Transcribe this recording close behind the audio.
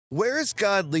Where is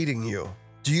God leading you?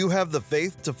 Do you have the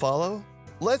faith to follow?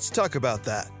 Let's talk about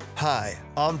that. Hi,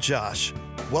 I'm Josh.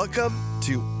 Welcome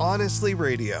to Honestly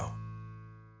Radio.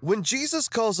 When Jesus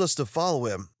calls us to follow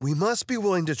him, we must be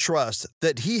willing to trust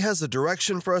that he has a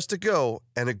direction for us to go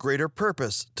and a greater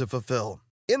purpose to fulfill.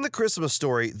 In the Christmas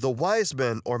story, the wise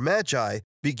men, or magi,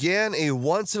 began a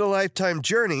once-in-a-lifetime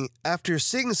journey after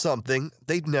seeing something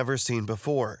they'd never seen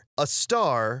before: a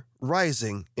star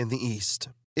rising in the east.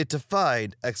 It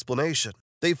defied explanation.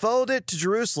 They followed it to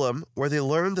Jerusalem, where they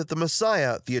learned that the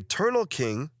Messiah, the eternal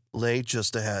King, lay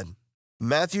just ahead.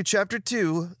 Matthew chapter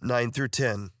 2, 9 through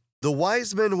 10. The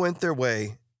wise men went their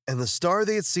way, and the star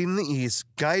they had seen in the east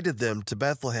guided them to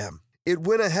Bethlehem. It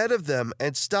went ahead of them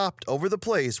and stopped over the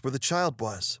place where the child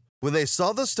was. When they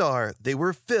saw the star, they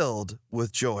were filled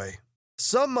with joy.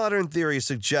 Some modern theories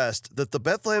suggest that the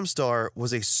Bethlehem star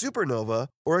was a supernova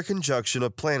or a conjunction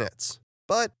of planets.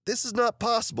 But this is not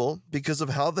possible because of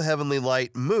how the heavenly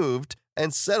light moved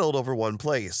and settled over one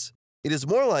place. It is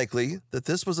more likely that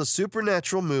this was a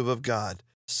supernatural move of God,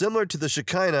 similar to the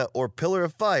Shekinah or pillar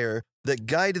of fire that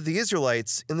guided the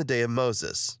Israelites in the day of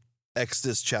Moses.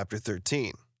 Exodus chapter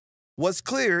 13. What's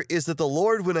clear is that the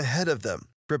Lord went ahead of them,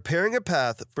 preparing a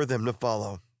path for them to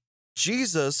follow.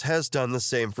 Jesus has done the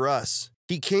same for us.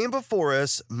 He came before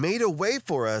us, made a way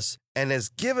for us, and has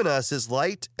given us his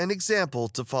light and example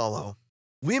to follow.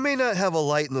 We may not have a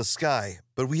light in the sky,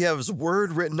 but we have his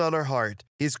word written on our heart,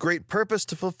 his great purpose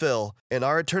to fulfill, and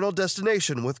our eternal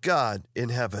destination with God in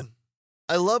heaven.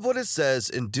 I love what it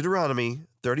says in Deuteronomy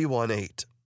 31:8.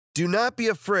 Do not be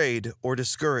afraid or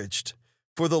discouraged,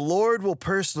 for the Lord will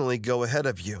personally go ahead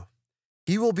of you.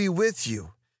 He will be with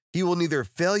you. He will neither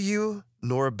fail you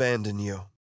nor abandon you.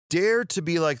 Dare to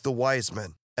be like the wise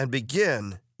men and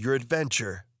begin your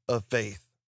adventure of faith.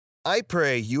 I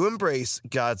pray you embrace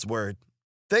God's word.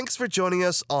 Thanks for joining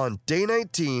us on day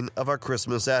 19 of our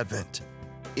Christmas Advent.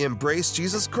 Embrace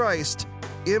Jesus Christ.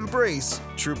 Embrace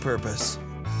true purpose.